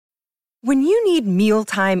When you need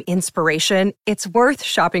mealtime inspiration, it's worth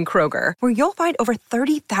shopping Kroger, where you'll find over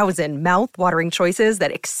 30,000 mouth-watering choices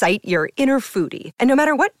that excite your inner foodie. And no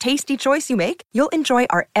matter what tasty choice you make, you'll enjoy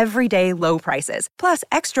our everyday low prices, plus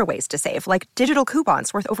extra ways to save, like digital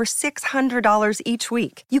coupons worth over $600 each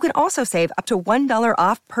week. You can also save up to $1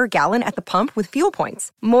 off per gallon at the pump with fuel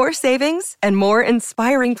points. More savings and more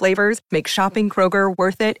inspiring flavors make shopping Kroger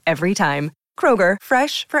worth it every time. Kroger,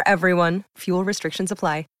 fresh for everyone. Fuel restrictions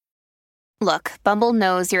apply. Look, Bumble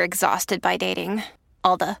knows you're exhausted by dating.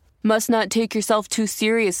 All the, must not take yourself too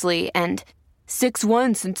seriously, and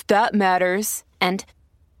 6'1" since that matters, and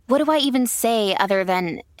what do I even say other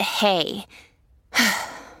than, hey?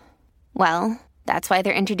 Well, that's why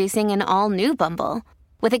they're introducing an all-new Bumble,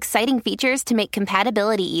 with exciting features to make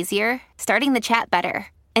compatibility easier, starting the chat better,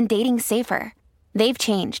 and dating safer. They've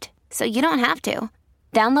changed, so you don't have to.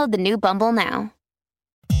 Download the new Bumble now.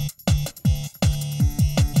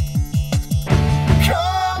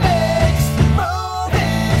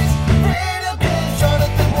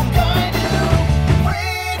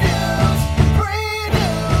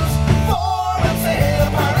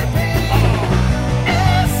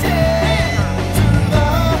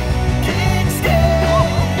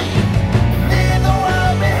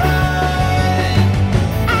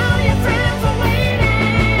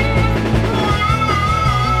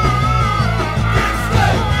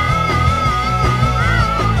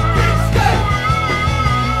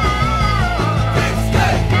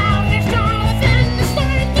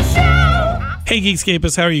 Hey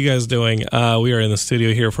Geekscapists, how are you guys doing? We are in the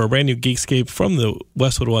studio here for a brand new Geekscape from the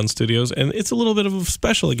Westwood One Studios, and it's a little bit of a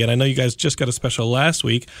special again. I know you guys just got a special last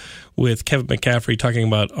week with Kevin McCaffrey talking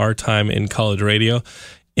about our time in college radio,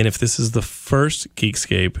 and if this is the first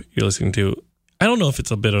Geekscape you're listening to, I don't know if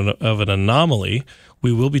it's a bit of an anomaly.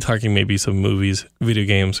 We will be talking maybe some movies, video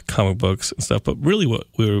games, comic books, and stuff, but really what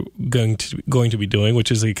we're going to be doing,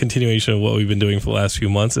 which is a continuation of what we've been doing for the last few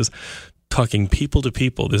months, is talking people to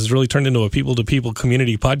people. This has really turned into a people to people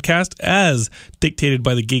community podcast, as dictated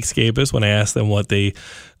by the Geekscapists. When I asked them what they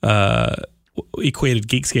equated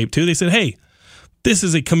Geekscape to, they said, hey, this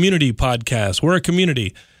is a community podcast. We're a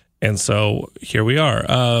community. And so here we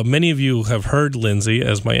are. Many of you have heard Lindsay,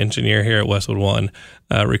 as my engineer here at Westwood One,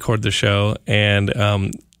 record the show. And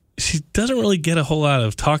she doesn't really get a whole lot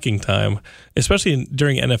of talking time, especially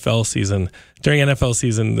during NFL season. During NFL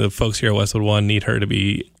season, the folks here at Westwood One need her to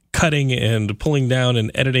be cutting and pulling down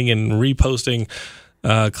and editing and reposting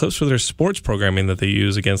clips for their sports programming that they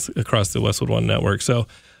use across the Westwood One network. So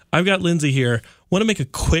I've got Lindsay here. Want to make a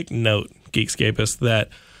quick note, Geekscapists, that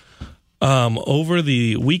over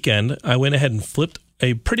the weekend, I went ahead and flipped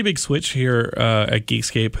a pretty big switch here at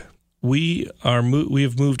Geekscape. We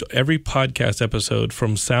have moved every podcast episode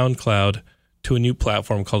from SoundCloud to a new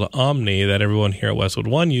platform called Omny that everyone here at Westwood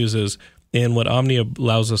One uses. And what Omny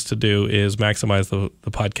allows us to do is maximize the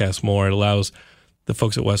podcast more. It allows the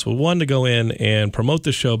folks at Westwood One to go in and promote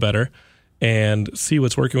the show better and see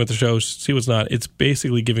what's working with the show, see what's not. It's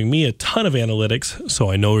basically giving me a ton of analytics, so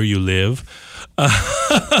I know where you live.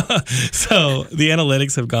 So the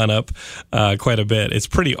analytics have gone up quite a bit. It's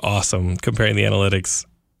pretty awesome comparing the analytics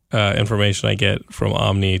information I get from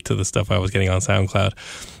Omny to the stuff I was getting on SoundCloud.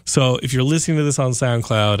 So if you're listening to this on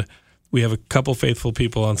SoundCloud, we have a couple faithful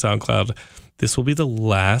people on SoundCloud. This will be the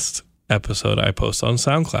last episode I post on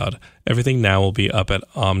SoundCloud. Everything now will be up at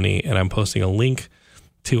Omny, and I'm posting a link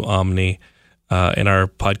to Omny in our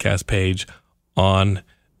podcast page on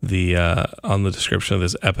the description of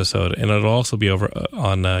this episode, and it'll also be over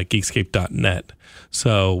on Geekscape.net.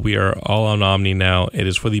 So we are all on Omny now. It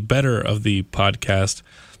is for the better of the podcast,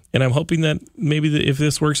 and I'm hoping that maybe if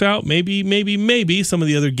this works out, maybe some of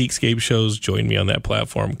the other Geekscape shows join me on that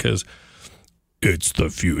platform, because it's the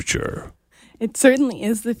future. It certainly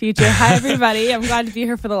is the future. Hi, everybody. I'm glad to be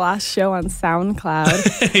here for the last show on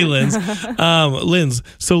SoundCloud. Hey, Linz. Linz,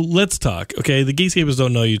 so let's talk, okay? The Geekscapists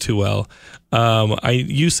don't know you too well.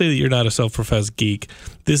 You say that you're not a self-professed geek.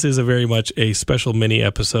 This is a very much a special mini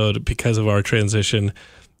episode because of our transition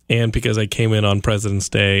and because I came in on President's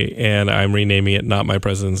Day, and I'm renaming it Not My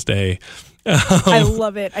President's Day. I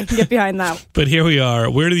love it. I can get behind that. But here we are.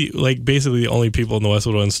 We're basically the only people in the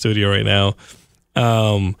Westwood One studio right now.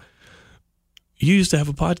 You used to have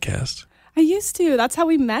a podcast. I used to. That's how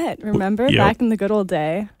we met, remember? Yep. Back in the good old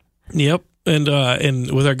day. Yep.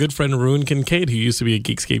 And with our good friend Rune Kincaid, who used to be a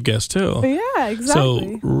Geekscape guest too. Yeah,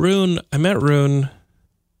 exactly. So I met Rune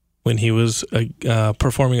when he was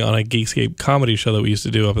performing on a Geekscape comedy show that we used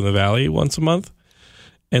to do up in the Valley once a month.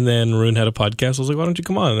 And then Rune had a podcast. I was like, why don't you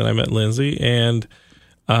come on? And then I met Lindsay, and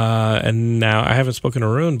And now I haven't spoken to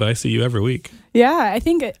Arun, but I see you every week. Yeah, I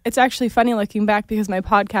think it's actually funny looking back because my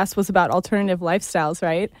podcast was about alternative lifestyles,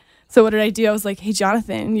 right? So what did I do? I was like, hey,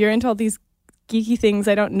 Jonathan, you're into all these geeky things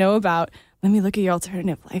I don't know about. Let me look at your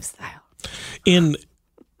alternative lifestyle. In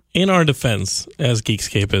our defense as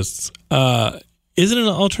Geekscapists, is it an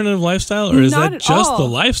alternative lifestyle, or is that just the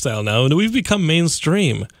lifestyle now? And we've become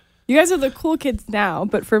mainstream. You guys are the cool kids now,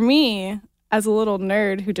 but for me, as a little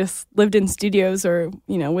nerd who just lived in studios or,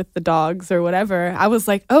 with the dogs or whatever, I was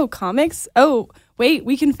like, oh, comics? Oh, wait,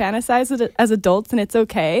 we can fantasize it as adults and it's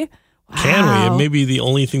okay? Wow. Can we? It may be the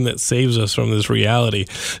only thing that saves us from this reality.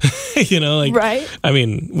 Right? I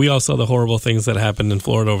mean, we all saw the horrible things that happened in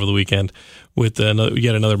Florida over the weekend with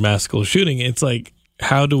yet another mass school shooting. It's like,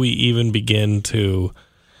 how do we even begin to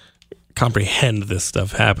comprehend this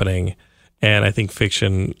stuff happening? And I think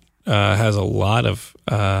fiction has a lot of,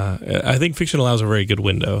 I think fiction allows a very good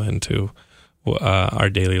window into our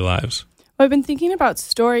daily lives. Well, I've been thinking about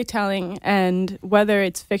storytelling, and whether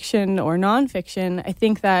it's fiction or nonfiction, I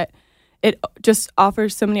think that it just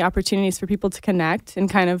offers so many opportunities for people to connect and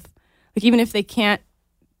kind of, like, even if they can't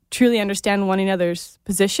truly understand one another's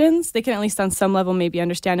positions, they can at least on some level maybe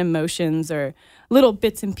understand emotions or little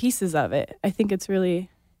bits and pieces of it. I think it's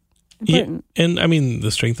really important. Yeah, and I mean,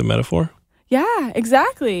 the strength of metaphor. Yeah,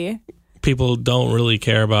 exactly. People don't really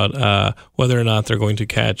care about whether or not they're going to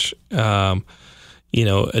catch, an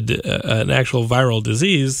actual viral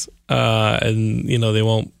disease, and they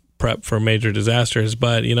won't prep for major disasters.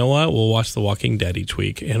 But you know what? We'll watch The Walking Dead each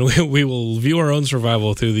week, and we will view our own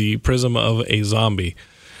survival through the prism of a zombie,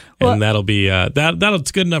 and that'll be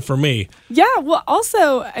that's good enough for me. Yeah. Well,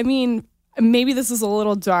 also, I mean, maybe this is a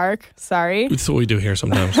little dark. Sorry. It's what we do here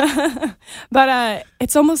sometimes. But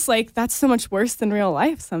it's almost like that's so much worse than real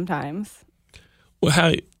life sometimes.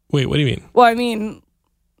 Well, wait, what do you mean? Well, I mean,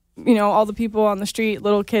 all the people on the street,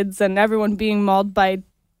 little kids, and everyone being mauled by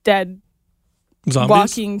dead zombies?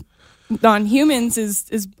 Walking non-humans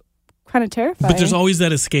is kind of terrifying. But there's always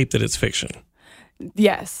that escape that it's fiction.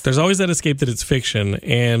 Yes. There's always that escape that it's fiction.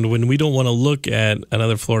 And when we don't want to look at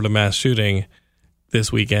another Florida mass shooting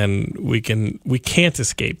this weekend, we can't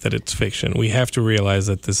escape that it's fiction. We have to realize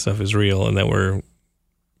that this stuff is real and that we're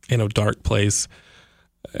in a dark place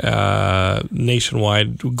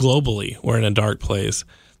nationwide, globally. We're in a dark place.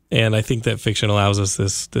 And I think that fiction allows us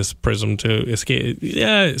this prism to escape,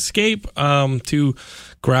 to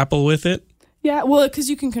grapple with it. Yeah, well, because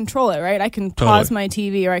you can control it, right? I can pause my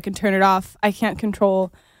TV or I can turn it off. I can't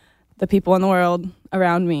control the people in the world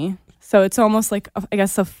around me. So it's almost like, I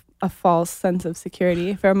guess, a false sense of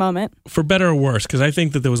security for a moment. For better or worse, because I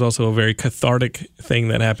think that there was also a very cathartic thing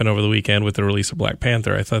that happened over the weekend with the release of Black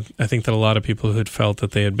Panther. I think that a lot of people who had felt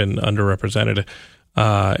that they had been underrepresented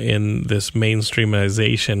in this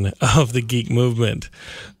mainstreamization of the geek movement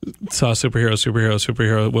saw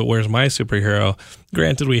superhero. Where's my superhero?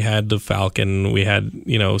 Granted, we had the Falcon, we had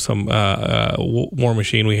some War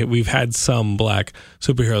Machine. We've had some black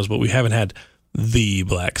superheroes, but we haven't had the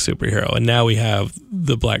black superhero. And now we have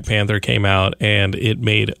the Black Panther came out, and it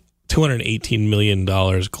made $218 million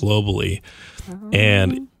globally.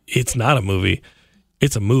 And it's not a movie;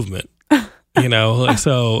 it's a movement.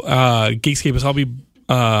 So Geekscape, I'll be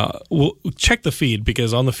we'll check the feed,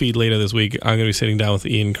 because on the feed later this week I'm going to be sitting down with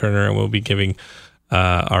Ian Kerner and we'll be giving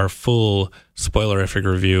our full spoilerific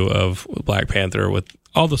review of Black Panther with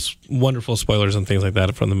all the wonderful spoilers and things like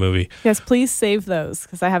that from the movie. Yes, please save those,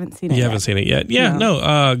 because I haven't seen it yet. You haven't seen it yet? Yeah,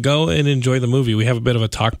 no. Go and enjoy the movie. We have a bit of a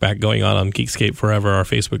talk back going on Geekscape Forever, our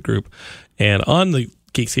Facebook group, and on the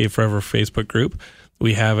Geekscape Forever Facebook group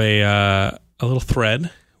we have a little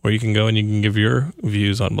thread where you can go and you can give your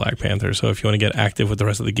views on Black Panther. So if you want to get active with the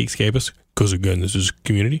rest of the Geekscapists, because again, this is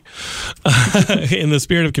community. In the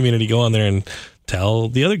spirit of community, go on there and tell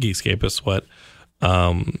the other Geekscapists what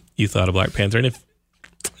you thought of Black Panther. And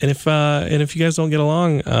if you guys don't get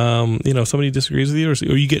along, somebody disagrees with you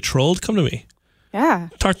or you get trolled, come to me. Yeah.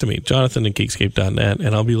 Talk to me, Jonathan at Geekscape.net,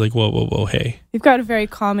 and I'll be like, whoa, hey. You've got a very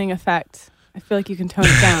calming effect. I feel like you can tone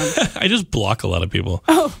it down. I just block a lot of people.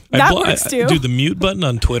 Oh, that works too. Dude, the mute button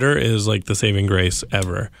on Twitter is like the saving grace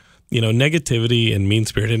ever. Negativity and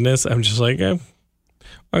mean-spiritedness, I'm just like, I'm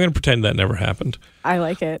going to pretend that never happened. I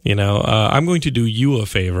like it. I'm going to do you a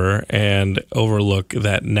favor and overlook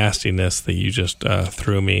that nastiness that you just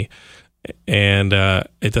threw me. And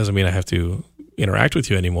it doesn't mean I have to interact with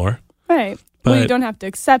you anymore. Right. Well, you don't have to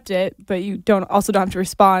accept it, but you don't have to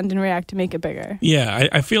respond and react to make it bigger. Yeah,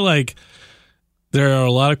 I feel like there are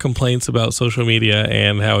a lot of complaints about social media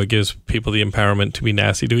and how it gives people the empowerment to be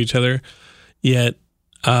nasty to each other. Yet,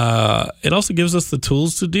 it also gives us the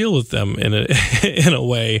tools to deal with them in a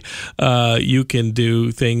way. You can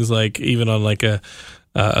do things like, even on like a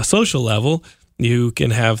social level, you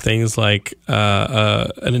can have things like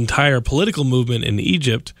an entire political movement in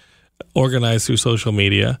Egypt organized through social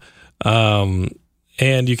media. And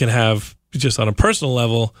you can have, just on a personal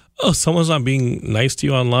level, someone's not being nice to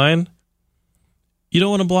you online. You don't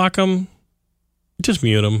want to block them. Just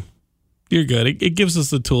mute them. You're good. It gives us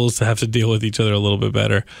the tools to have to deal with each other a little bit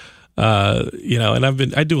better. And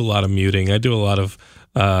I do a lot of muting. I do a lot of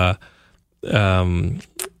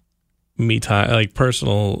me time, like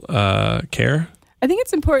personal care. I think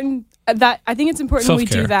it's important we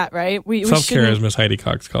do that, right? We Self-care, as Miss Heidi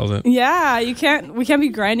Cox calls it. Yeah, we can't be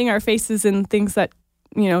grinding our faces in things that,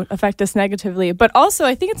 affect us negatively. But also,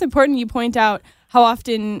 I think it's important you point out how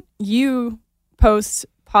often you post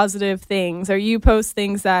positive things, or you post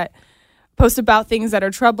about things that are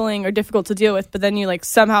troubling or difficult to deal with, but then you like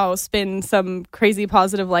somehow spin some crazy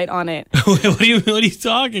positive light on it. What are you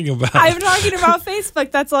talking about? I'm talking about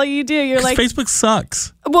Facebook. That's all you do. You're like, Facebook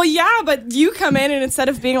sucks. Well, yeah, but you come in and instead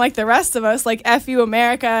of being like the rest of us, like F you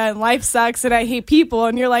America and life sucks and I hate people,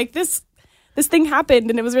 and you're like, this thing happened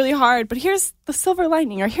and it was really hard, but here's the silver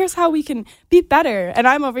lining, or here's how we can be better. And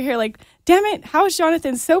I'm over here like, damn it, how is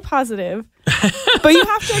Jonathan so positive? But you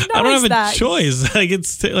have to acknowledge that. I don't have a choice. Like,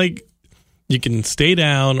 it's like, you can stay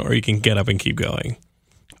down or you can get up and keep going.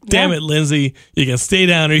 Damn it, Lindsay. You can stay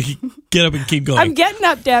down or you can get up and keep going. I'm getting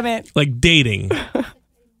up, damn it. Like dating.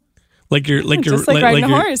 Like you're Just like riding a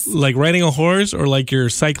horse. Like riding a horse, or like your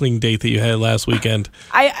cycling date that you had last weekend.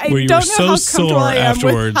 I where you don't were know so how sore comfortable I am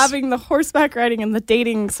afterwards. with having the horseback riding and the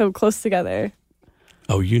dating so close together.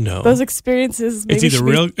 Oh, those experiences. Maybe it's either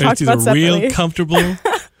real comfortable.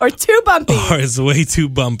 Or too bumpy. Or it's way too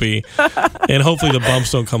bumpy. And hopefully the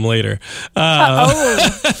bumps don't come later.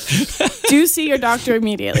 Do see your doctor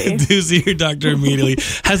immediately.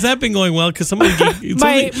 Has that been going well? Because some of the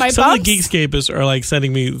Geekscapists are like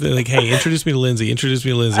sending me, like, hey, introduce me to Lindsay.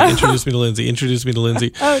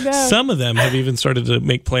 Oh, no. Some of them have even started to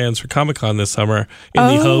make plans for Comic-Con this summer in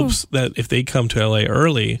the hopes that if they come to LA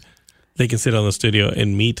early, they can sit on the studio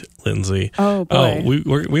and meet Lindsay. Oh, boy.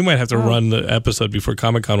 We might have to run the episode before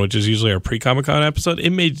Comic-Con, which is usually our pre-Comic-Con episode. It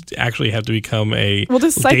may actually have to become a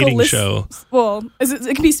dating show. Well,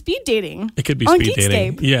 it can be speed dating. It could be on speed Geekscape.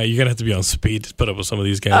 dating. Yeah, you're going to have to be on speed to put up with some of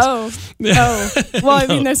these guys. Well, I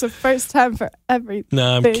mean, there's a first time for everything.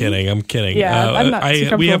 No, I'm kidding. Yeah, I'm not too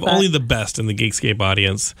comfortable we have with that. only the best in the Geekscape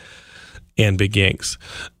audience and Big Yanks.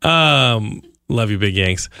 Love you, Big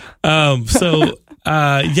Yanks. How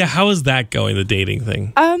is that going, the dating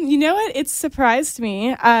thing? You know what? It surprised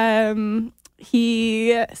me.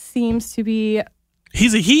 He seems to be...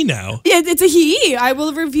 He's a he now. Yeah, it's a he. I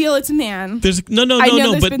will reveal it's a man. There's no.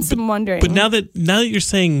 There's been some wondering. But now that you're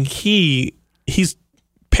saying he's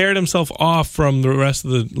paired himself off from the rest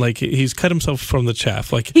of the, he's cut himself from the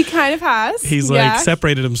chaff. Like, he kind of has. He's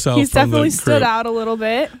separated himself He's from the group. He's definitely stood out a little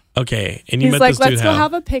bit. Okay, and you he's met like, this dude let's go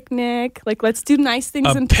have a picnic. Like, let's do nice things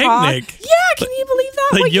and picnic? talk. Yeah, can you believe that?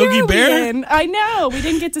 Like what Yogi year are Bear? we in? I know. We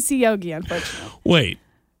didn't get to see Yogi, unfortunately. Wait.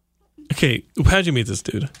 Okay, how'd you meet this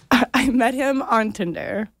dude? I met him on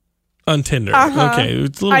Tinder. On Tinder. Uh-huh. Okay,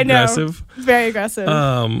 it's a little aggressive. Very aggressive.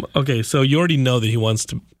 Okay, so you already know that he wants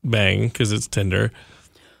to bang because it's Tinder.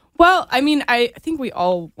 Well, I mean, I think we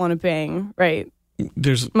all want to bang, right?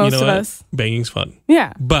 There's most of us. Banging's fun.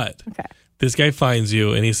 Yeah. But this guy finds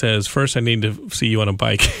you and he says, "First, I need to see you on a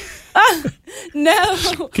bike." No,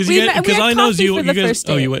 because all I know is you guys.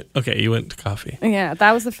 Oh, you went to coffee. Yeah,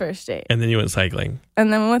 that was the first date. And then you went cycling.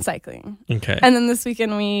 And then we went cycling. Okay. And then this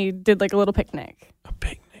weekend we did like a little picnic. A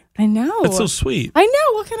picnic. I know. That's so sweet. I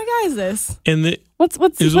know. What kind of guy is this? And what's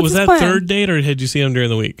was that plan? third date, or had you seen him during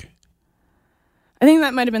the week? I think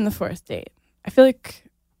that might have been the fourth date. I feel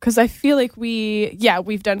like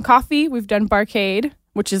we've done coffee, we've done barcade,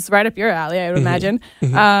 which is right up your alley, I would imagine.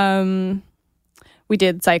 Mm-hmm. We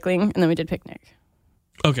did cycling, and then we did picnic.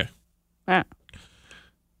 Okay. Yeah.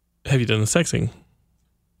 Have you done the sexing?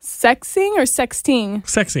 Sexing or sexting?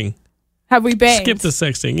 Sexing. Have we banged? Skip the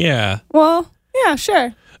sexting, yeah. Well, yeah,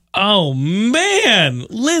 sure. Oh, man.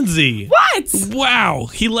 Lindsay. What? Wow.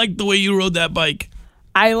 He liked the way you rode that bike.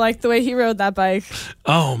 I liked the way he rode that bike.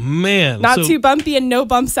 Oh, man. Not too bumpy and no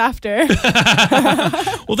bumps after.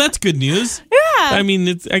 Well, that's good news. Yeah. I mean,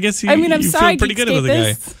 I'm sorry, feel pretty good about the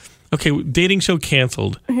guy. Okay, dating show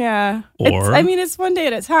canceled. Yeah. Or it's one day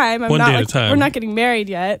at a time. One day at a time. We're not getting married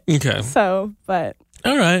yet. Okay. So, but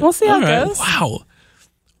all right. We'll see how it goes.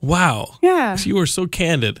 Wow. Yeah. So you were so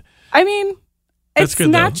candid. I mean, that's it's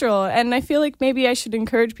good, natural, and I feel like maybe I should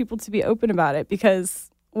encourage people to be open about it because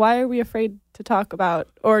why are we afraid to talk about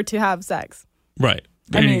or to have sex? Right.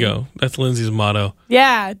 There you go. That's Lindsay's motto.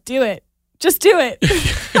 Yeah, do it. Just do it.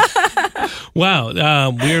 Wow.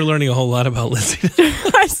 We are learning a whole lot about Lindsay.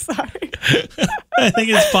 I'm sorry. I think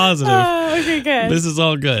it's positive. Oh, okay, good. This is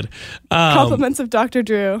all good. Compliments of Dr.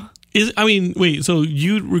 Drew. Wait, so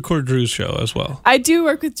you record Drew's show as well? I do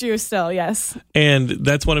work with Drew still, yes. And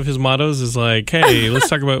that's one of his mottos is like, hey, let's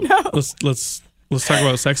talk about let's talk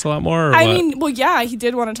about sex a lot more, or what? Yeah, he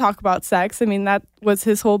did want to talk about sex. I mean, that was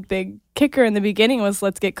his whole big kicker in the beginning was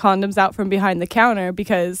let's get condoms out from behind the counter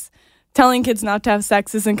because telling kids not to have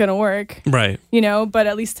sex isn't going to work. Right. But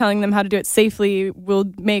at least telling them how to do it safely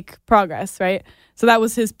will make progress, right? So that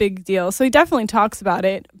was his big deal. So he definitely talks about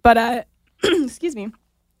it. But, excuse me,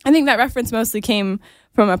 I think that reference mostly came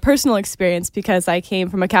from a personal experience because I came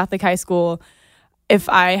from a Catholic high school. If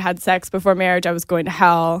I had sex before marriage, I was going to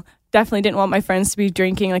hell. Definitely didn't want my friends to be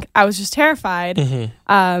drinking. Like, I was just terrified.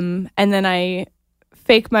 Mm-hmm. And then I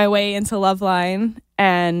fake my way into Loveline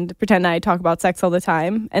and pretend I talk about sex all the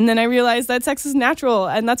time. And then I realized that sex is natural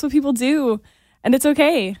and that's what people do. And it's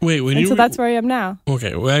okay. So that's where I am now.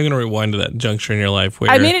 Okay, well, I'm going to rewind to that juncture in your life where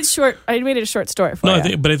I made it short. I made it a short story for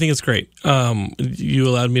you. But I think it's great. You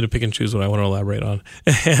allowed me to pick and choose what I want to elaborate on,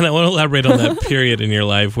 and I want to elaborate on that period in your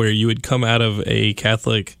life where you would come out of a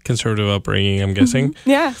Catholic conservative upbringing. I'm guessing. Mm-hmm.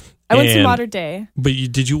 Yeah, I went to Modern Day. But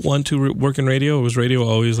did you want to work in radio? Or was radio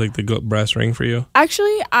always like the brass ring for you?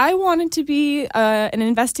 Actually, I wanted to be an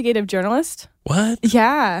investigative journalist. What?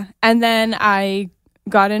 Yeah, and then I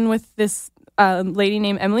got in with this lady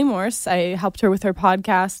named Emily Morse. I helped her with her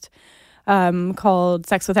podcast called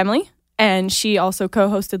Sex with Emily, and she also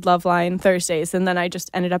co-hosted Loveline Thursdays. And then I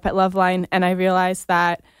just ended up at Loveline, and I realized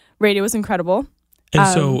that radio was incredible. And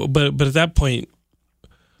so, but at that point,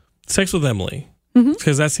 Sex with Emily,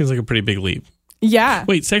 because that seems like a pretty big leap. Yeah.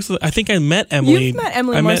 Wait, I think I met Emily. You've met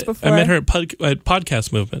Emily Morse before. I met her at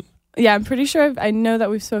Podcast Movement. Yeah, I'm pretty sure I know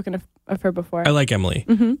that we've spoken of her before. I like Emily.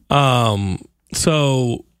 Mm-hmm.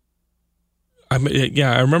 So. I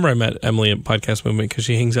remember I met Emily at Podcast Movement because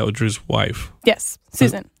she hangs out with Drew's wife. Yes,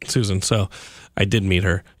 Susan. Susan. So I did meet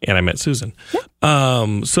her, and I met Susan.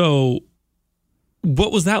 Yeah. So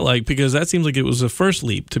what was that like? Because that seems like it was the first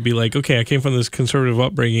leap to be like, okay, I came from this conservative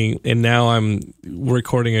upbringing, and now I'm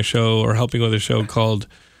recording a show or helping with a show called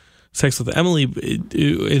Sex with Emily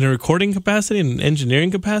in a recording capacity and engineering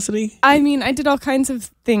capacity? I mean, I did all kinds of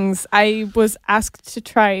things. I was asked to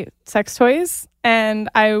try sex toys. And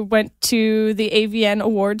I went to the AVN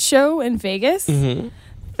Awards show in Vegas. Mm-hmm.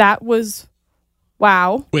 That was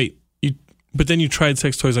wow. Wait, but then you tried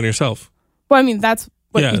sex toys on yourself. Well, I mean, that's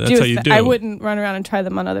what you do. How you do. I wouldn't run around and try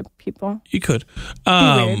them on other people. You could.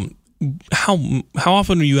 How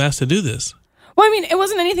often were you asked to do this? Well, I mean, it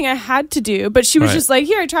wasn't anything I had to do, but she was just like,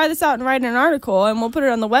 here, try this out and write an article, and we'll put it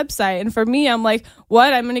on the website. And for me, I'm like,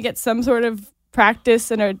 what? I'm going to get some sort of practice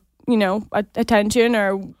and attention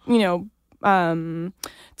or,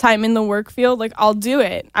 time in the work field. Like, I'll do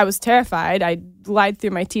it. I was terrified. I lied through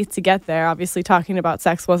my teeth to get there. Obviously, talking about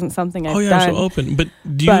sex wasn't something I'd done. So open. But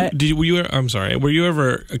were you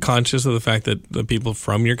ever conscious of the fact that the people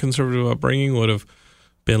from your conservative upbringing would have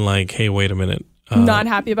been like, hey, wait a minute. Not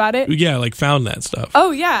happy about it? Yeah, like found that stuff. Oh,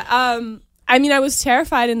 yeah. I mean, I was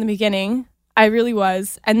terrified in the beginning. I really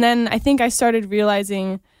was. And then I think I started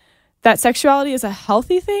realizing that sexuality is a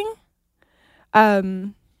healthy thing.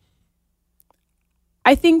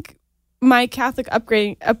 I think my Catholic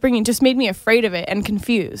upbringing just made me afraid of it and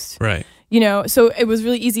confused. Right. So it was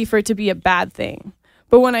really easy for it to be a bad thing.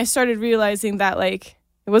 But when I started realizing that, like,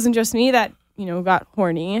 it wasn't just me that, got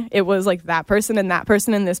horny. It was like that person and that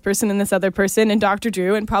person and this person and this other person and Dr.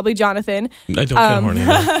 Drew and probably Jonathan. I don't get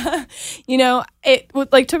horny. No. It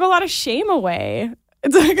took a lot of shame away.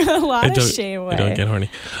 It took a lot of shame away. I don't get horny.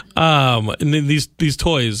 And then these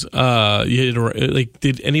toys,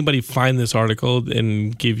 did anybody find this article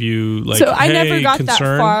and give you like? So I hey, never got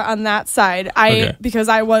concern? that far on that side. Because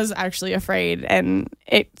I was actually afraid, and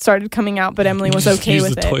it started coming out. But Emily was okay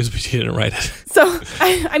with it. The toys, but you didn't write it. So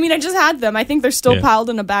I just had them. I think they're still piled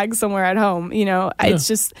in a bag somewhere at home. It's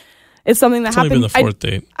just. It's something that happened. Only been the fourth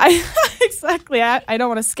date. Exactly. I don't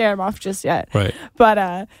want to scare them off just yet. Right. But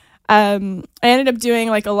I ended up doing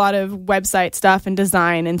like a lot of website stuff and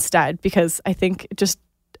design instead because I think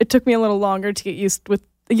it took me a little longer to get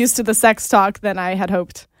used to the sex talk than I had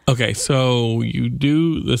hoped. Okay, so you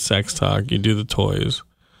do the sex talk, you do the toys,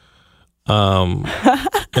 and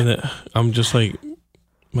then I'm just like,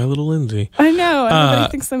 my little Lindsay. I know. Everybody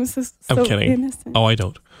thinks I'm so I'm kidding. innocent. Oh, I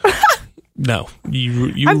don't. No,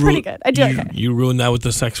 I'm pretty good. I do okay. You ruined that with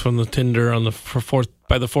the sex from the Tinder by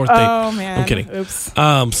the fourth date. Oh man, I'm kidding. Oops.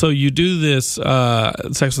 So you do this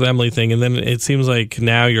sex with Emily thing, and then it seems like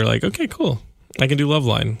now you're like, okay, cool, I can do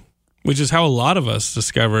Loveline, which is how a lot of us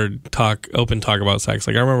discovered open talk about sex.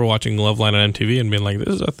 Like I remember watching Loveline on MTV and being like,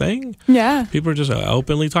 this is a thing. Yeah, people are just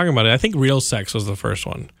openly talking about it. I think Real Sex was the first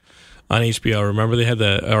one. On HBO, remember they had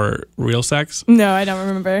Real Sex? No, I don't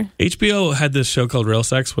remember. HBO had this show called Real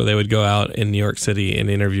Sex where they would go out in New York City and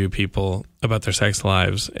interview people about their sex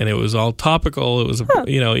lives, and it was all topical. It was,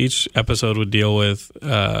 each episode would deal with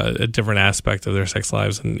a different aspect of their sex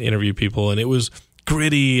lives and interview people, and it was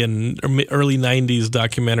gritty and early 90s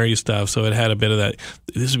documentary stuff, so it had a bit of that.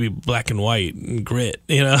 This would be black and white and grit,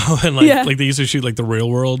 and like they used to shoot like the Real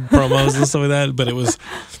World promos and stuff like that, but it was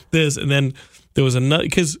this, and then there was another,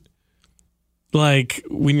 because like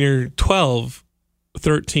when you're 12,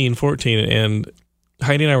 13, 14, and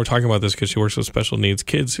Heidi and I were talking about this because she works with special needs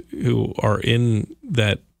kids who are in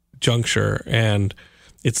that juncture, and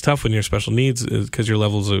it's tough when you're special needs because your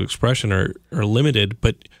levels of expression are limited,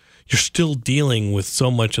 but you're still dealing with so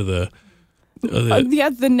much of the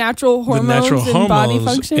natural hormones and body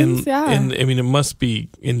functions. And I mean, it must be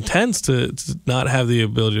intense to not have the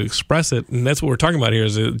ability to express it. And that's what we're talking about here,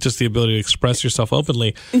 is just the ability to express yourself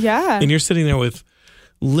openly. Yeah. And you're sitting there with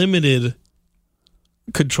limited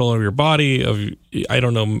control of your body,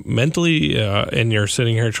 mentally, and you're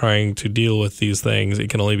sitting here trying to deal with these things.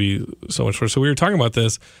 It can only be so much worse. So we were talking about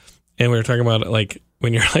this, and we were talking about like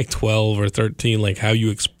when you're like 12 or 13, like how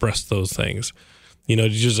you express those things. You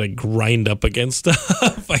just like grind up against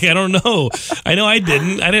stuff. Like, I don't know. I know I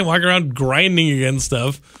didn't walk around grinding against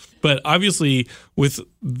stuff. But obviously with,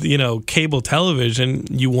 cable television,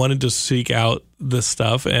 you wanted to seek out this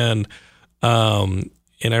stuff. And I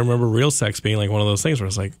remember Real Sex being like one of those things where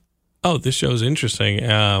it's like, oh, this show is interesting.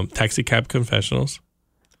 Taxi Cab Confessionals,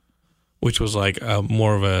 which was like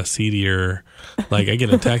more of a seedier, like I get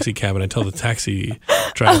in a taxi cab and I tell the taxi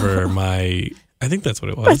driver I think that's what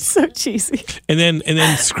it was. That's so cheesy. And then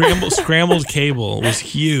scrambled cable was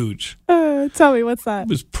huge. Tell me, what's that? It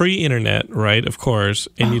was pre-internet, right? Of course.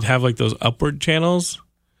 And you'd have like those upward channels,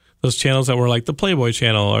 those channels that were like the Playboy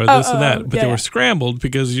channel or this and that, but they were scrambled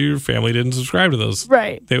because your family didn't subscribe to those.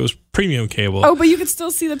 Right. It was premium cable. Oh, but you could still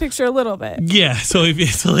see the picture a little bit. Yeah. So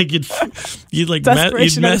you'd like you'd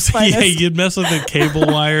mess with the cable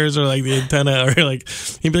wires or like the antenna, or like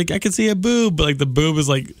you'd be like, I can see a boob, but like the boob is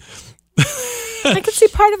like. I can see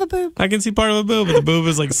part of a boob. I can see part of a boob, but the boob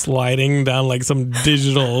is like sliding down like some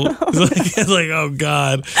digital. It's like oh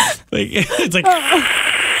god, like it's like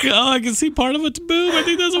I can see part of a boob. I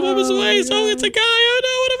think that's a woman's waist. Oh, it's a guy. Oh no,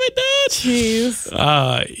 what have I done?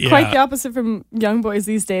 Jeez. Yeah. Quite the opposite from young boys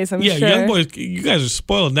these days. I'm sure. Yeah, young boys. You guys are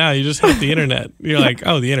spoiled now. You just hit the internet. You're like,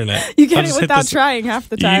 oh, the internet. You get it without trying half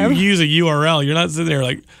the time. You use a URL. You're not sitting there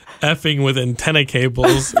like effing with antenna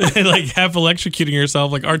cables and like half electrocuting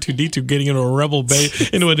yourself like R2-D2 getting into a rebel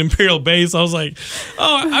base, into an Imperial base. I was like,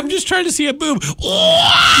 oh, I'm just trying to see a boob.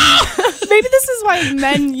 Maybe this is why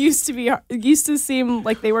men used to seem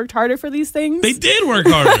like they worked harder for these things. They did work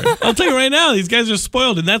harder. I'll tell you right now, these guys are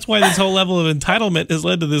spoiled, and that's why this whole level of entitlement has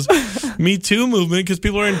led to this Me Too movement, because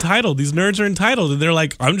people are entitled. These nerds are entitled, and they're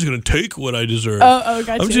like, I'm just going to take what I deserve. Oh,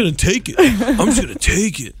 gotcha. I'm just going to take it. I'm just going to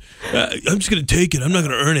take it. I'm just going to take it. I'm not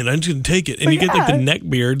going to earn it. I'm just going to take it. And you get like the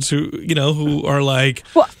neckbeards who are like,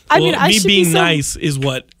 me being nice is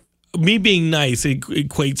what. Me being nice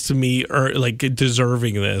equates to me or like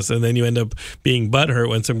deserving this, and then you end up being butthurt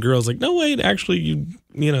when some girl's like, "No, wait, actually, you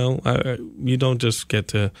don't just get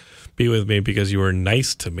to be with me because you were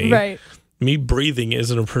nice to me." Right. Me breathing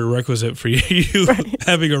isn't a prerequisite for you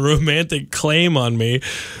having a romantic claim on me.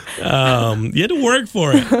 You had to work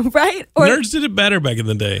for it, right? Nerds did it better back in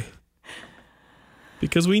the day.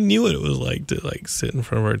 Because we knew what it was like to like sit in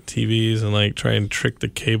front of our TVs and like try and trick the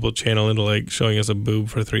cable channel into like showing us a boob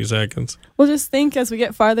for 3 seconds. Well, just think as we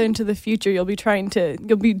get farther into the future, you'll be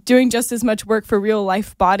doing just as much work for real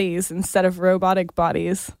life bodies instead of robotic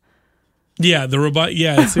bodies. Yeah,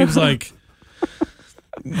 it seems like.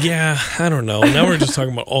 Yeah, I don't know. Now we're just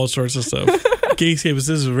talking about all sorts of stuff. Gayscape, this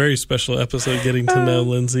is a very special episode getting to know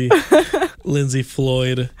Lindsay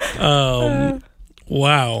Floyd. Wow,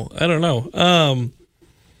 I don't know.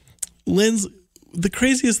 Linz, the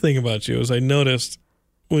craziest thing about you is I noticed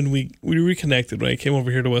when we reconnected, when I came over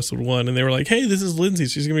here to Westwood One, and they were like, hey, this is Lindsay.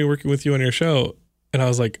 She's going to be working with you on your show. And I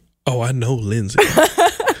was like, oh, I know Lindsay.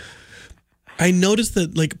 I noticed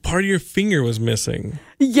that like part of your finger was missing.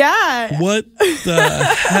 Yeah. What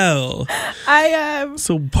the hell?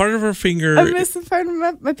 So part of her finger. I'm missing part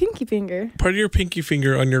of my pinky finger. Part of your pinky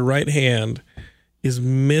finger on your right hand is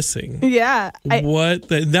missing. Yeah. What?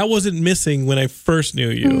 That wasn't missing when I first knew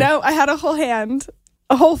you. No, I had a whole hand.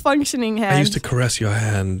 A whole functioning hand. I used to caress your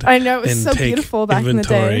hand. I know. It was so beautiful back in the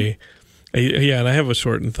day. Yeah, and I have a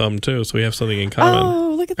shortened thumb too, so we have something in common.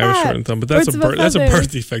 Oh, look at that! I have a shortened thumb, but that's a birth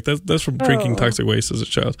defect. That's from drinking toxic waste, as it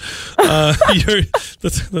shows.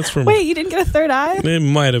 That's from. Wait, you didn't get a third eye? It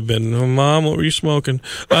might have been. Mom, what were you smoking?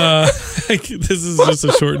 This is just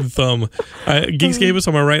a shortened thumb. Geekscape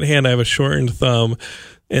on my right hand. I have a shortened thumb,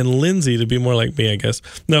 and Lindsay, to be more like me, I guess.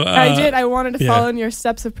 No, I did. I wanted to follow in your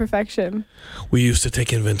steps of perfection. We used to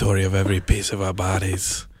take inventory of every piece of our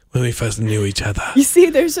bodies when we first knew each other. You see,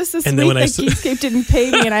 there's just this week that Geekscape didn't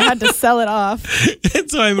pay me and I had to sell it off.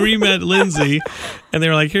 And so I re-met Lindsay and they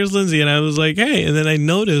were like, here's Lindsay. And I was like, hey. And then I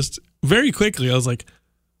noticed very quickly, I was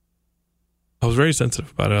very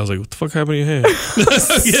sensitive about it. I was like, what the fuck happened to your hand?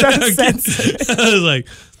 Sensitive. I was like,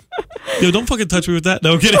 yo, don't fucking touch me with that.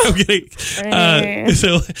 No, I'm kidding.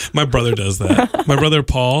 So my brother does that. My brother,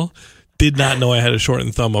 Paul, did not know I had a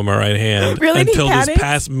shortened thumb on my right hand until this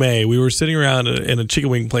past May. We were sitting around in a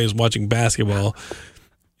chicken wing place watching basketball,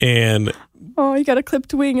 and you got a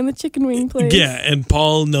clipped wing in the chicken wing place. Yeah, and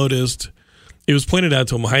Paul noticed. It was pointed out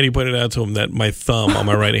to him. Heidi pointed out to him that my thumb on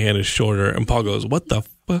my right hand is shorter, and Paul goes, "What the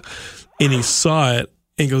fuck?" And he saw it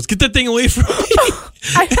and goes, "Get that thing away from me!"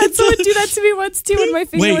 I had someone do that to me once too when my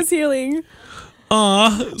finger was healing.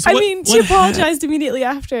 She apologized immediately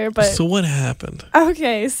after, but... So what happened?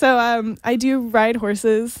 Okay, so I do ride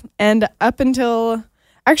horses, and up until...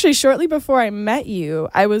 Actually, shortly before I met you,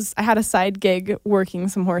 I had a side gig working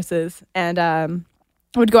some horses, and I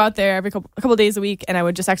would go out there a couple days a week, and I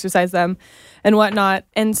would just exercise them and whatnot.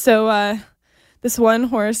 And so this one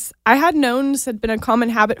horse, I had known this had been a common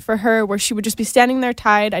habit for her, where she would just be standing there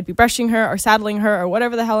tied, I'd be brushing her or saddling her or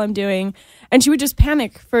whatever the hell I'm doing, and she would just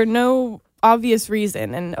panic for no obvious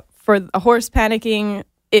reason. And for a horse panicking,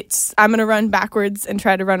 I'm going to run backwards and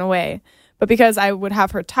try to run away. But because I would have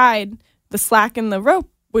her tied, the slack in the rope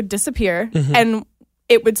would disappear, and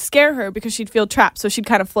it would scare her because she'd feel trapped, so she'd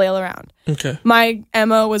kind of flail around. Okay. My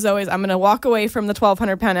MO was always, I'm going to walk away from the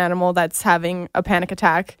 1,200-pound animal that's having a panic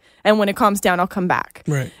attack, and when it calms down, I'll come back.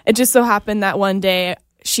 Right. It just so happened that one day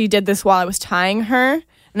she did this while I was tying her,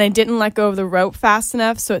 and I didn't let go of the rope fast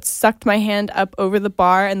enough, so it sucked my hand up over the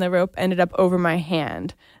bar, and the rope ended up over my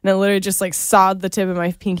hand. And it literally just sawed the tip of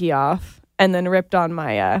my pinky off, and then ripped on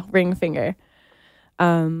my ring finger.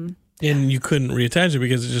 And you couldn't reattach it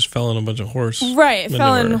because it just fell in a bunch of horse. Right, it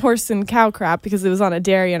fell in horse and cow crap because it was on a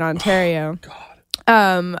dairy in Ontario. Oh,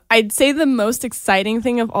 God. I'd say the most exciting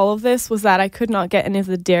thing of all of this was that I could not get any of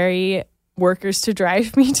the dairy workers to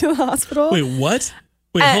drive me to the hospital. Wait, what?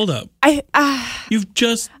 Wait, hold up.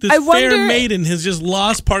 This fair maiden has just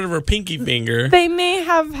lost part of her pinky finger. They may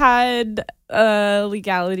have had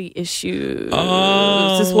legality issues.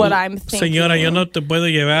 Oh, this is what I'm thinking. Señora, yo no te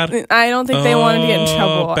puedo llevar. I don't think they wanted to get in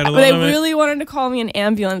trouble. Perdóname. They really wanted to call me an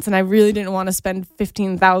ambulance, and I really didn't want to spend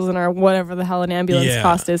 $15,000 or whatever the hell an ambulance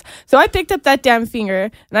cost is. So I picked up that damn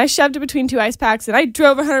finger, and I shoved it between two ice packs, and I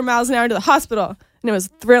drove 100 miles an hour to the hospital. And it was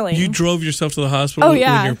thrilling. You drove yourself to the hospital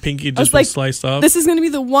when your pinky had just been sliced off? This is going to be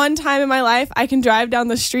the one time in my life I can drive down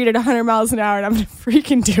the street at 100 miles an hour, and I'm going to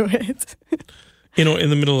freaking do it. In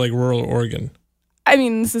the middle of rural Oregon. I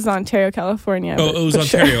mean, this is Ontario, California. Oh, it was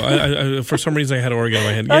Ontario. Sure. I for some reason, I had Oregon in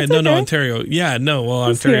my head. That's okay. Ontario. Yeah, no. Well,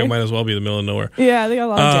 Ontario might as well be the middle of nowhere. Yeah, they got a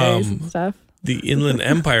lot of dairies and stuff. The Inland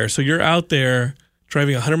Empire. So you're out there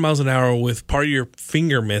driving 100 miles an hour with part of your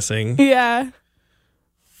finger missing. Yeah.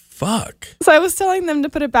 Fuck. So I was telling them to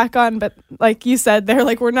put it back on, but like you said, they're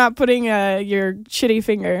like, we're not putting your shitty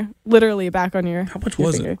finger literally back on your. How much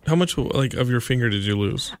was it? How much of your finger did you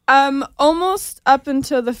lose? Almost up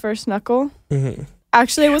until the first knuckle. Mm-hmm.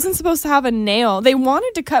 Actually, I wasn't supposed to have a nail. They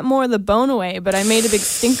wanted to cut more of the bone away, but I made a big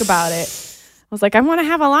stink about it. I was like, I want to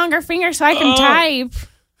have a longer finger so I can type.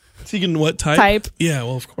 So you can what, type? Type. Yeah,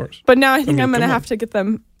 well, of course. But now I think I'm going to have to get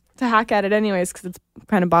them to hack at it anyways because it's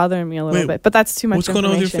kind of bothering me a little bit. But that's too much information. What's going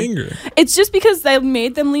on with your finger? It's just because they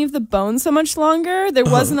made them leave the bone so much longer. There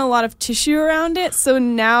wasn't a lot of tissue around it. So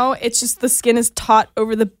now it's just the skin is taut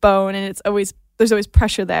over the bone and there's always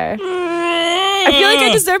pressure there. I feel like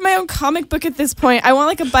I deserve my own comic book at this point. I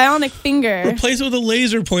want a bionic finger. Replace it with a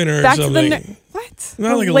laser pointer or something. What?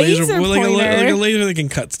 Not like a laser pointer. Like a laser that can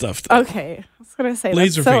cut stuff. Okay. I was going to say,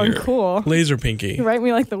 laser that's finger. So uncool. Laser pinky. You write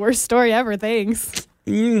me like the worst story ever. Thanks.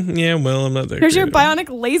 Yeah, well, I'm not there. Here's your bionic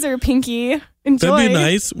laser pinky. Enjoy. That'd be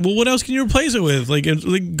nice. Well, what else can you replace it with?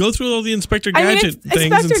 Go through all the Inspector Gadget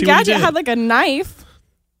things. Inspector Gadget had a knife.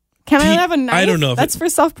 Can I have a knife? I don't know. That's for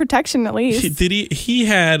self-protection at least. He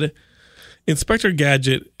had... Inspector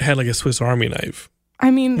Gadget had a Swiss Army knife.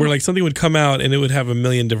 I mean, where like something would come out and it would have a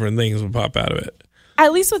million different things would pop out of it.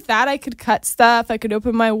 At least with that, I could cut stuff. I could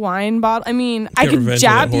open my wine bottle. I mean, I could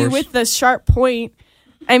jab you with the sharp point.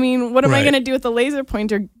 I mean, what am I going to do with the laser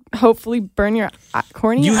pointer? Hopefully burn your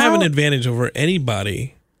cornea You have out? an advantage over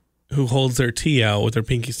anybody who holds their tea out with their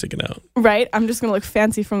pinky sticking out. Right? I'm just going to look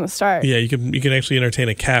fancy from the start. Yeah, you can actually entertain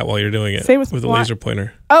a cat while you're doing it. Same with a laser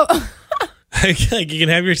pointer. Oh. Like you can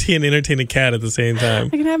have your tea and entertain a cat at the same time.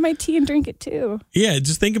 I can have my tea and drink it too. Yeah,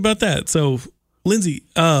 just think about that. So, Lindsay,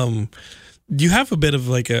 you have a bit of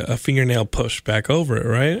like a fingernail push back over it,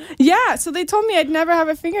 right? Yeah, so they told me I'd never have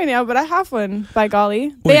a fingernail, but I have one, by golly.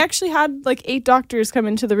 Wait. They actually had like 8 doctors come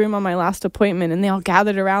into the room on my last appointment, and they all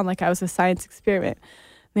gathered around like I was a science experiment.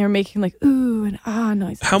 They were making like ooh and ah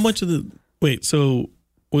noises. How much of so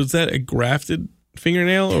was that a grafted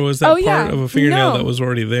fingernail, or was that part of a fingernail that was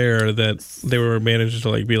already there that they were managed to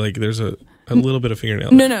like be like there's a little bit of fingernail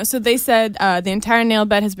there? No. So they said the entire nail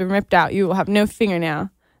bed has been ripped out. You will have no fingernail.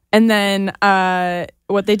 And then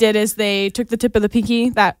what they did is they took the tip of the pinky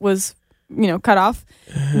that was, cut off.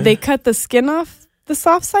 They cut the skin off the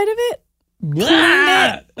soft side of it,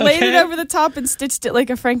 laid it over the top, and stitched it like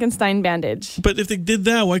a Frankenstein bandage. But if they did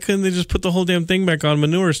that, why couldn't they just put the whole damn thing back on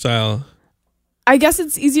manure style? I guess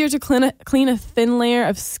it's easier to clean a thin layer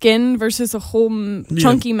of skin versus a whole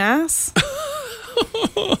chunky mass.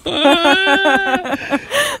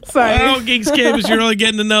 Sorry. Oh, Geekscape, you're only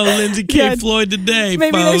getting to know Lindsay K. Floyd today,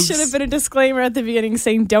 maybe folks. There should have been a disclaimer at the beginning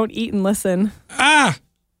saying don't eat and listen.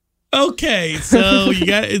 Okay, so you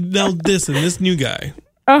got now this new guy.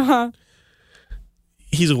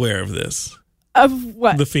 He's aware of this. Of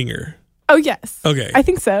what? The finger. Oh yes. Okay. I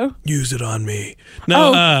think so. Use it on me.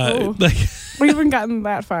 No, we haven't gotten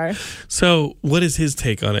that far. So what is his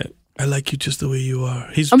take on it? I like you just the way you are.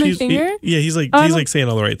 He's my finger? He's like saying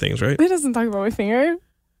all the right things, right? He doesn't talk about my finger.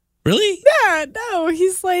 Really? Yeah, no.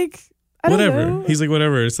 He's like whatever. Don't know. He's like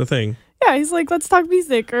whatever. It's the thing. Yeah, he's like let's talk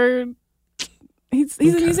music, or he's a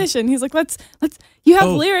musician. He's like let's you have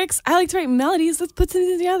lyrics. I like to write melodies. Let's put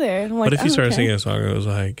something together. And I'm like, but if you started singing a song, it was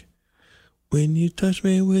like, when you touch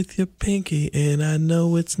me with your pinky, and I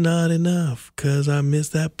know it's not enough, 'cause I miss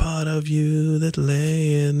that part of you that's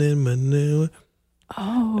laying in my new.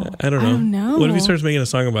 Oh, I don't know. What if he starts making a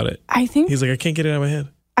song about it? I think he's like, I can't get it out of my head.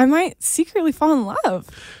 I might secretly fall in love.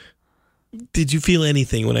 Did you feel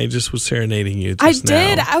anything when I just was serenading you just I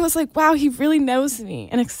did. now? I was like, wow, he really knows me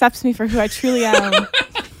and accepts me for who I truly am.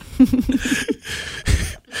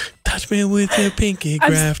 Touch me with your pinky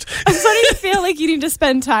graft. I'm starting to feel like you need to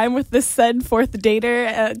spend time with this said fourth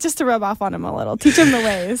dater just to rub off on him a little. Teach him the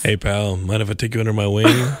ways. Hey, pal, mind if I take you under my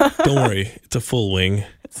wing? Don't worry. It's a full wing.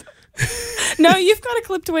 No, you've got a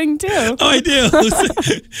clipped wing too. Oh, I do.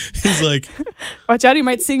 He's like, watch out, he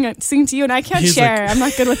might sing to you, and I can't share. I'm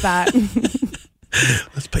not good with that.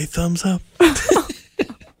 Let's play thumbs up.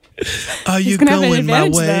 Are you going my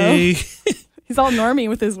way? He's all normie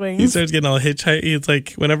with his wings. He starts getting all hitchhike. It's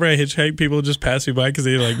like whenever I hitchhike, people just pass me by because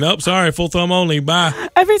they're like, nope, sorry, full thumb only. Bye.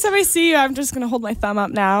 Every time I see you, I'm just gonna hold my thumb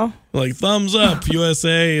up now. Like thumbs up,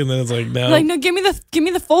 USA, and then it's like no. Like no, give me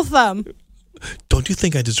the full thumb. Don't you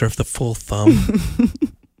think I deserve the full thumb?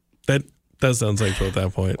 That sounds like at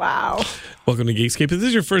that point. Wow. Welcome to Geekscape. If this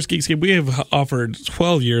is your first Geekscape, we have offered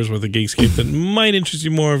 12 years worth of Geekscape that might interest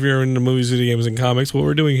you more if you're into movies, video games, and comics. What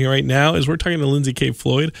we're doing here right now is we're talking to Lindsay K.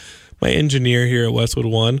 Floyd, my engineer here at Westwood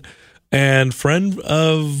One, and friend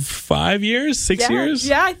of 5 years, 6 years?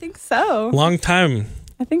 Yeah, I think so. Long time.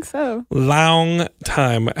 I think so. Long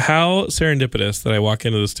time. How serendipitous that I walk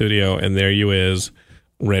into the studio and there you is,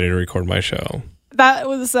 ready to record my show. That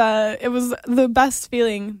was it was the best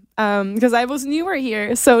feeling because I wasn't you were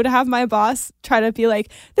here, so to have my boss try to be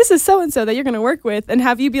like, this is so and so that you're going to work with, and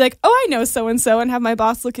have you be like, oh, I know so and so, and have my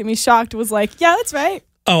boss look at me shocked was like, yeah, that's right.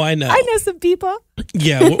 Oh, I know. I know some people.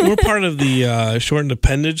 Yeah, we're part of the shortened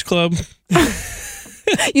appendage club.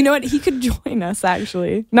 You know what? He could join us,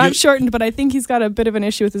 actually. Not shortened, but I think he's got a bit of an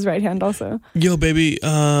issue with his right hand also. Yo, baby,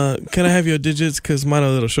 can I have your digits? Because mine are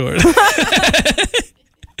a little short.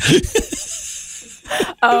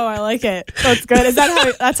 Oh, I like it. That's good. Is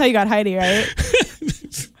that's how you got Heidi, right?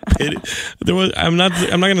 I'm not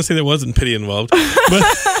going to say there wasn't pity involved, but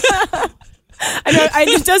I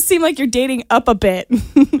know it does seem like you're dating up a bit.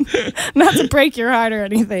 Not to break your heart or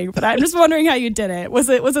anything, but I'm just wondering how you did it. Was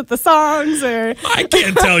it the songs or? I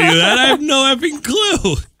can't tell you that. I have no effing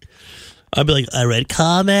clue. I'd be like, I read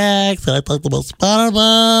comics, and I talked about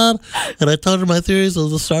Spider-Man, and I told her my theories of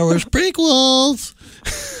the Star Wars prequels.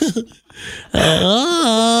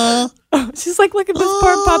 She's like, look at this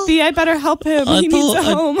poor puppy. I better help him. He needs a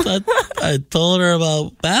home. I told her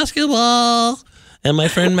about basketball, and my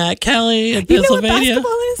friend Matt Kelly in You know what Pennsylvania.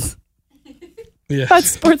 basketball is? Yeah. That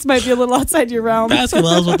sports might be a little outside your realm.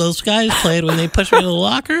 Basketball is what those guys played when they pushed me to the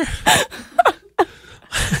locker.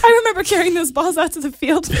 I remember carrying those balls out to the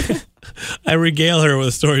field. I regale her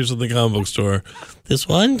with stories from the comic book store. This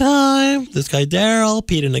one time, this guy Daryl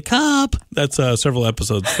peed in a cup. That's several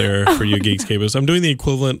episodes there for you Geekscapists. I'm doing the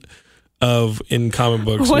equivalent of in comic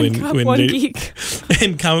books One cup, one geek.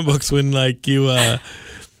 In comic books when like you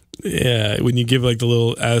when you give like the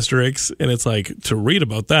little asterisks and it's like to read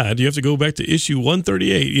about that you have to go back to issue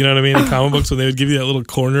 138. You know what I mean? In comic books when they would give you that little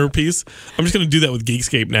corner piece. I'm just gonna do that with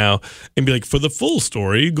Geekscape now and be like, for the full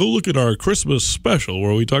story, go look at our Christmas special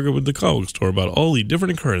where we talk about the comic store about all the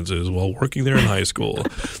different occurrences while working there in high school.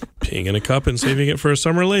 Peeing in a cup and saving it for a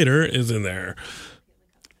summer later is in there.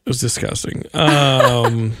 It was disgusting.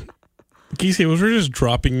 Geekscape, we're just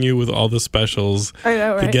dropping you with all the specials. I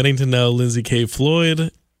know, right? Getting to know Lindsay K.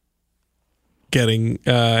 Floyd. And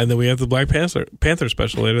then we have the Black Panther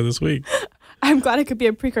special later this week. I'm glad it could be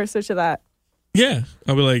a precursor to that. Yeah.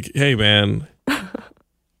 I'll be like, hey, man,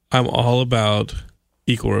 I'm all about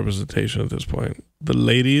equal representation at this point. The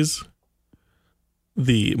ladies,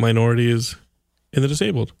 the minorities, and the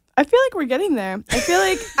disabled. I feel like we're getting there. I feel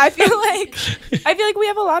like we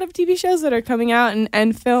have a lot of TV shows that are coming out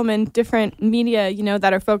and film and different media, you know,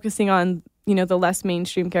 that are focusing on, you know, the less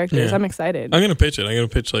mainstream characters. Yeah. I'm excited. I'm going to pitch it. I'm going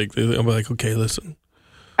to pitch I'm like, okay, listen.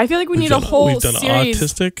 I feel like we need a whole We've done series.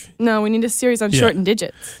 autistic. No, we need a series on short and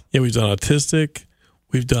digits. Yeah, we've done autistic.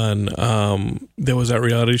 We've done, there was that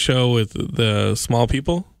reality show with the small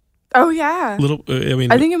people. Oh, yeah.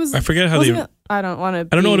 I think it was. I forget how I don't want to.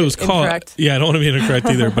 I don't know what it was called. Incorrect. Yeah, I don't want to be incorrect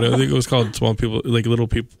either, but I think it was called Small People, like Little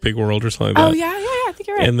People, Big World or something like that. Oh, yeah. I think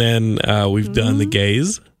you're right. And then we've done the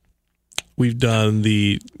gays. We've done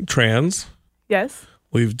the trans. Yes.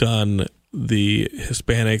 We've done the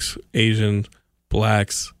Hispanics, Asians,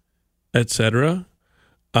 blacks, etc.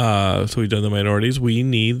 So we've done the minorities. We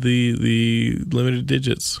need the limited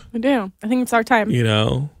digits. We do. I think it's our time. You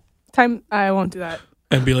know? I won't do that.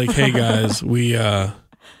 And be like, hey guys, we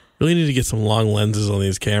really need to get some long lenses on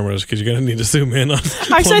these cameras because you're going to need to zoom in on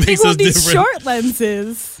Actually, I think we'll need short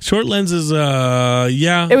lenses. Short lenses,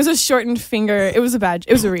 yeah. It was a shortened finger. It was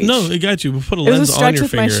a reach. No, it got you. We'll put a it lens was a stretch on your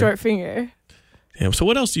with finger. my short finger. Damn. So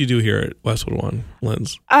what else do you do here at Westwood One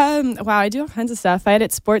Lens? Wow, I do all kinds of stuff. I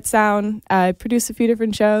edit Sports Sound. I produce a few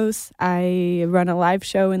different shows. I run a live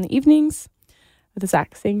show in the evenings. The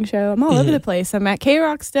Zach Sing show. I'm all over the place. I'm at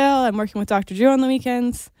K-Rock still. I'm working with Dr. Drew on the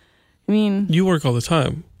weekends. I mean... You work all the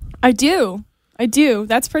time. I do.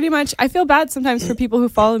 That's pretty much... I feel bad sometimes for people who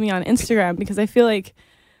follow me on Instagram because I feel like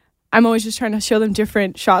I'm always just trying to show them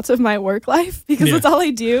different shots of my work life because that's all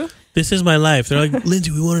I do. This is my life. They're like,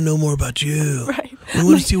 Lindsay, we want to know more about you. Right. We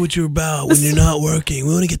want to see what you're about when you're not working.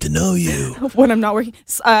 We want to get to know you. When I'm not working.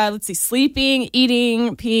 Let's see. Sleeping,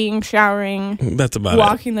 eating, peeing, showering. That's about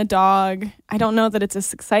walking the dog. I don't know that it's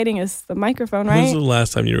as exciting as the microphone, right? When was the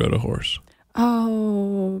last time you rode a horse?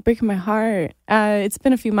 Oh, breaking my heart. It's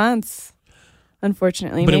been a few months,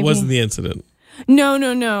 unfortunately. But maybe. It wasn't the incident.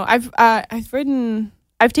 No.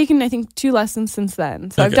 I've taken, I think, 2 lessons since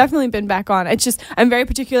then. So I've definitely been back on. It's just, I'm very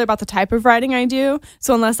particular about the type of riding I do.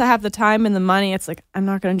 So unless I have the time and the money, it's like, I'm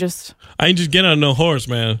not going to just... I ain't just get on no horse,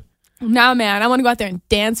 man. No, man. I want to go out there and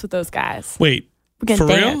dance with those guys. Wait, for dance.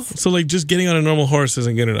 real? So like just getting on a normal horse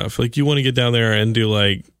isn't good enough. Like you want to get down there and do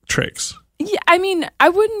like tricks. Yeah, I mean, I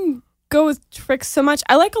wouldn't go with tricks so much.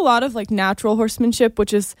 I like a lot of like natural horsemanship,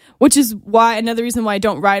 which is why another reason why I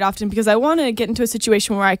don't ride often, because I want to get into a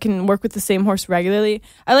situation where I can work with the same horse regularly.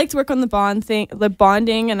 I like to work on the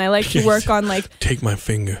bonding, and I like to work on like take my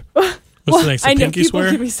finger. What's the next? A pinky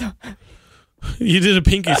swear? You did a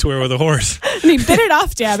pinky swear with a horse. And he bit it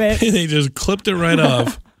off, damn it. And they just clipped it right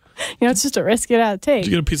off. You know, it's just a risk you gotta take.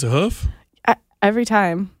 Did you get a piece of hoof? Every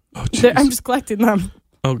time. Oh, jeez. I'm just collecting them.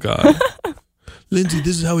 Oh, God. Lindsay,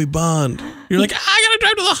 this is how we bond. You're like, I gotta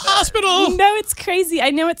drive to the hospital. No, it's crazy.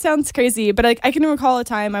 I know it sounds crazy, but I can recall a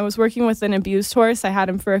time I was working with an abused horse. I had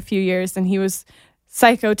him for a few years, and he was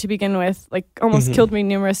psycho to begin with, like almost killed me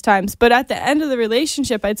numerous times. But at the end of the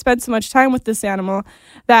relationship, I'd spent so much time with this animal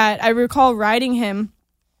that I recall riding him,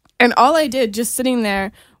 and all I did, just sitting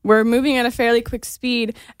there, we're moving at a fairly quick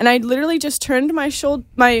speed, and I literally just turned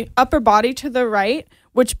my upper body to the right,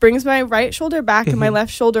 which brings my right shoulder back and my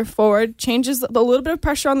left shoulder forward, changes a little bit of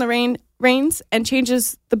pressure on the reins, and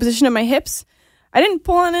changes the position of my hips. I didn't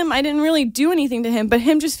pull on him. I didn't really do anything to him, but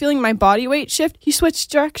him just feeling my body weight shift, he switched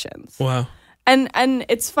directions. Wow. And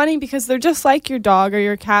it's funny because they're just like your dog or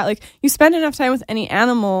your cat. Like, you spend enough time with any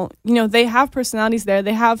animal, you know, they have personalities there.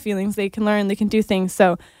 They have feelings. They can learn. They can do things.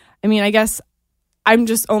 So, I mean, I guess I'm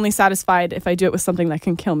just only satisfied if I do it with something that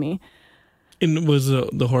can kill me. And was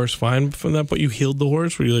the horse fine from that point? You healed the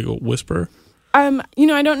horse? Were you like a whisperer? I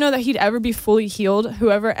don't know that he'd ever be fully healed.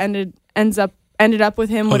 Whoever ended up with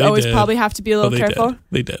him would always probably have to be a little careful.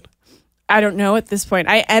 They did. I don't know at this point.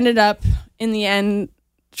 I ended up in the end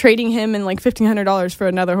trading him in like $1,500 for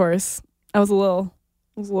another horse. I was a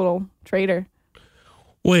little trader.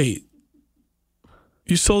 Wait,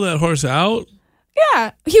 you sold that horse out?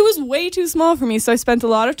 Yeah, he was way too small for me, so I spent a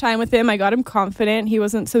lot of time with him. I got him confident. He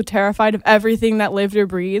wasn't so terrified of everything that lived or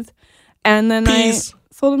breathed. And then I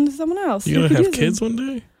sold him to someone else. You gonna have kids one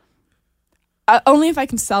day? Only if I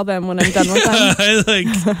can sell them when I'm done with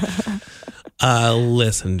them.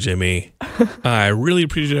 Listen, Jimmy, I really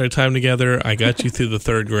appreciate our time together. I got you through the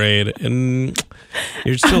 3rd grade, and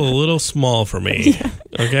you're still a little small for me. Yeah.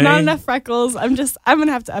 Okay, not enough freckles. I'm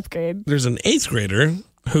gonna have to upgrade. There's an 8th grader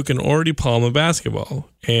who can already palm a basketball,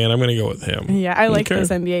 and I'm gonna go with him. Yeah, I like those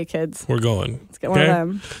NBA kids. We're going. Let's get one of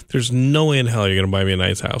them. There's no way in hell you're gonna buy me a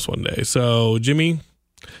nice house one day. So, Jimmy,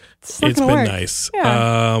 it's been nice.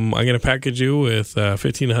 Yeah. I'm gonna package you with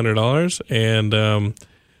 $1,500, and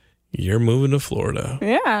you're moving to Florida.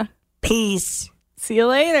 Yeah. Peace. See you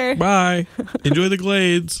later. Bye. Enjoy the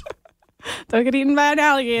glades. Don't get eaten by an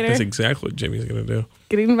alligator. That's exactly what Jimmy's going to do.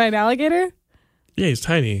 Get eaten by an alligator? Yeah, he's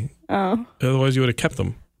tiny. Oh. Otherwise, you would have kept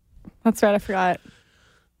them. That's right. I forgot.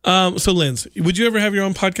 So, Linz, would you ever have your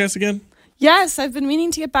own podcast again? Yes, I've been meaning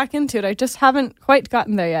to get back into it. I just haven't quite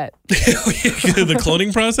gotten there yet. The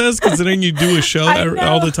cloning process, considering you do a show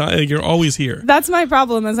all the time, you're always here. That's my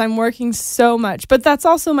problem, is I'm working so much. But that's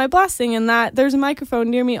also my blessing in that there's a microphone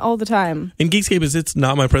near me all the time. In Geekscape, it's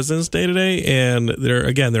not my President's Day today, and there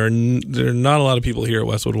are not a lot of people here at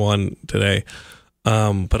Westwood One today.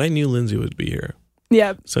 But I knew Lindsay would be here.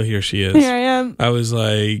 Yep. So here she is. Here I am. I was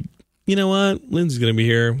like, you know what? Lindsay's going to be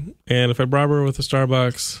here, and if I bribe her with a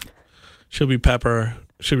Starbucks, she'll be pepper.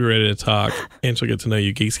 She'll be ready to talk, and she'll get to know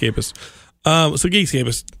you, Geekscapists. So,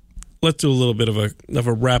 Geekscapists, let's do a little bit of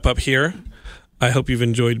a wrap up here. I hope you've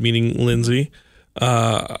enjoyed meeting Lindsay.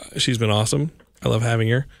 She's been awesome. I love having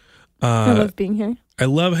her. I love being here. I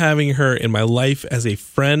love having her in my life as a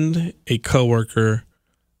friend, a coworker,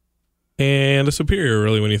 and a superior,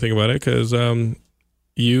 really, when you think about it, because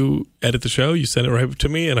you edit the show, you send it right to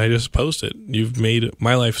me, and I just post it. You've made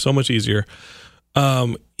my life so much easier.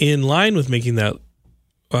 In line with making that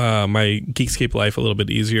my Geekscape life a little bit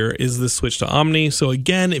easier is the switch to Omny. So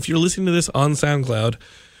again, if you're listening to this on SoundCloud,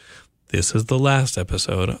 this is the last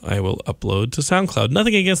episode I will upload to SoundCloud.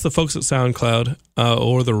 Nothing against the folks at SoundCloud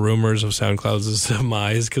or the rumors of SoundCloud's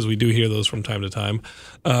demise, because we do hear those from time to time.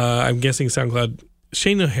 I'm guessing SoundCloud,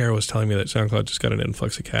 Shane O'Hara was telling me that SoundCloud just got an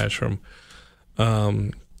influx of cash from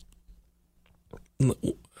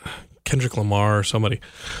Kendrick Lamar or somebody.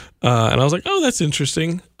 And I was like, oh, that's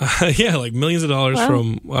interesting. Yeah, like millions of dollars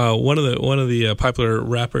from one of the popular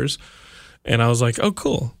rappers. And I was like, oh,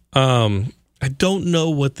 cool. I don't know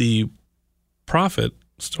what the profit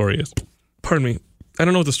story is. Pardon me. I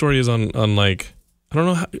don't know what the story is on like, I don't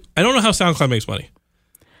know how SoundCloud makes money.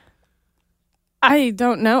 I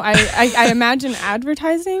don't know. I imagine the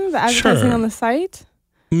advertising on the site.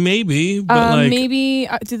 Maybe, but maybe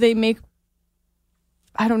do they make?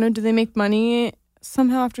 I don't know. Do they make money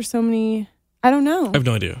somehow after so many? I don't know. I have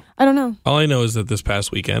no idea. I don't know. All I know is that this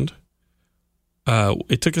past weekend,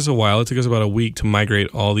 it took us a while. It took us about a week to migrate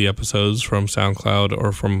all the episodes from SoundCloud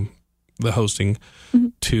or from the hosting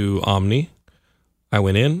to Omny. I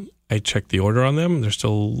went in. I checked the order on them. There's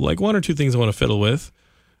still like one or two things I want to fiddle with.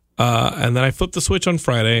 And then I flipped the switch on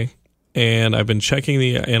Friday, and I've been checking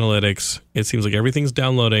the analytics. It seems like everything's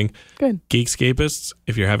downloading. Good. Geekscapists,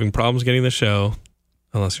 if you're having problems getting the show,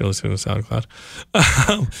 unless you're listening to SoundCloud,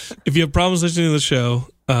 if you have problems listening to the show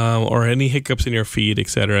or any hiccups in your feed,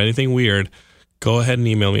 etc., anything weird, go ahead and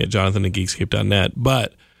email me at jonathan@geekscape.net.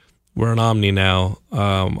 But we're on Omny now.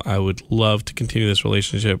 I would love to continue this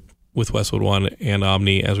relationship with Westwood One and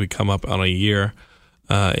Omny as we come up on a year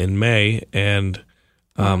in May. And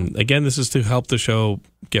again, this is to help the show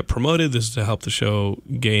get promoted. This is to help the show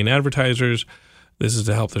gain advertisers. This is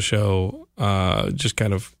to help the show just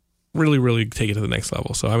kind of really, really take it to the next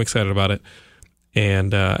level. So I'm excited about it.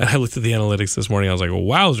 And I looked at the analytics this morning. I was like,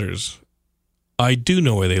 wowzers. I do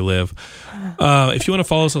know where they live. If you want to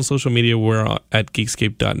follow us on social media, we're at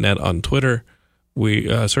geekscape.net on Twitter. We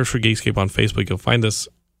search for Geekscape on Facebook. You'll find us.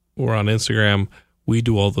 We're on Instagram. We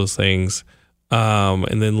do all those things.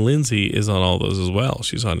 And then Lindsay is on all those as well.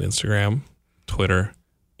 She's on Instagram, Twitter,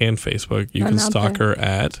 and Facebook. You can stalk her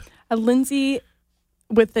at Lindsay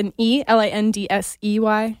with an E, Lindsey,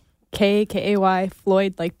 Kay,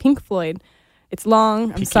 Floyd, like Pink Floyd. It's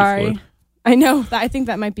long. I'm sorry. I know. I think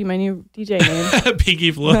that might be my new DJ name.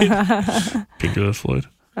 Pinky Floyd. Pinky Floyd.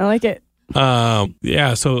 I like it.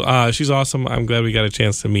 Yeah, so she's awesome. I'm glad we got a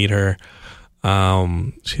chance to meet her.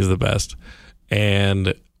 She's the best.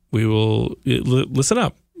 And we will listen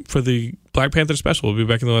up for the Black Panther special. We'll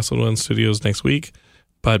be back in the Westwood One studios next week.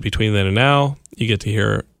 But between then and now, you get to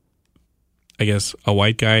hear, I guess, a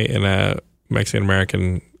white guy and a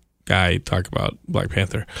Mexican-American guy talk about Black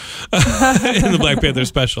Panther in the Black Panther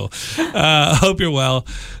special. Hope you're well.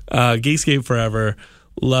 Geekscape forever.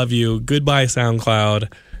 Love you. Goodbye,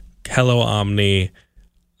 SoundCloud. Hello, Omni.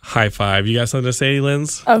 High five. You got something to say,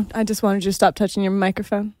 Linz? Oh, I just wanted you to stop touching your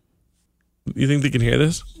microphone. You think they can hear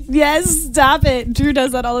this? Yes, stop it. Drew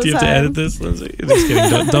does that all the time. Do you have to edit this, Lindsay? Just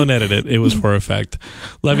kidding. Don't edit it. It was for effect.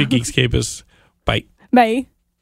 Love you, Geekscapists. Bye. Bye.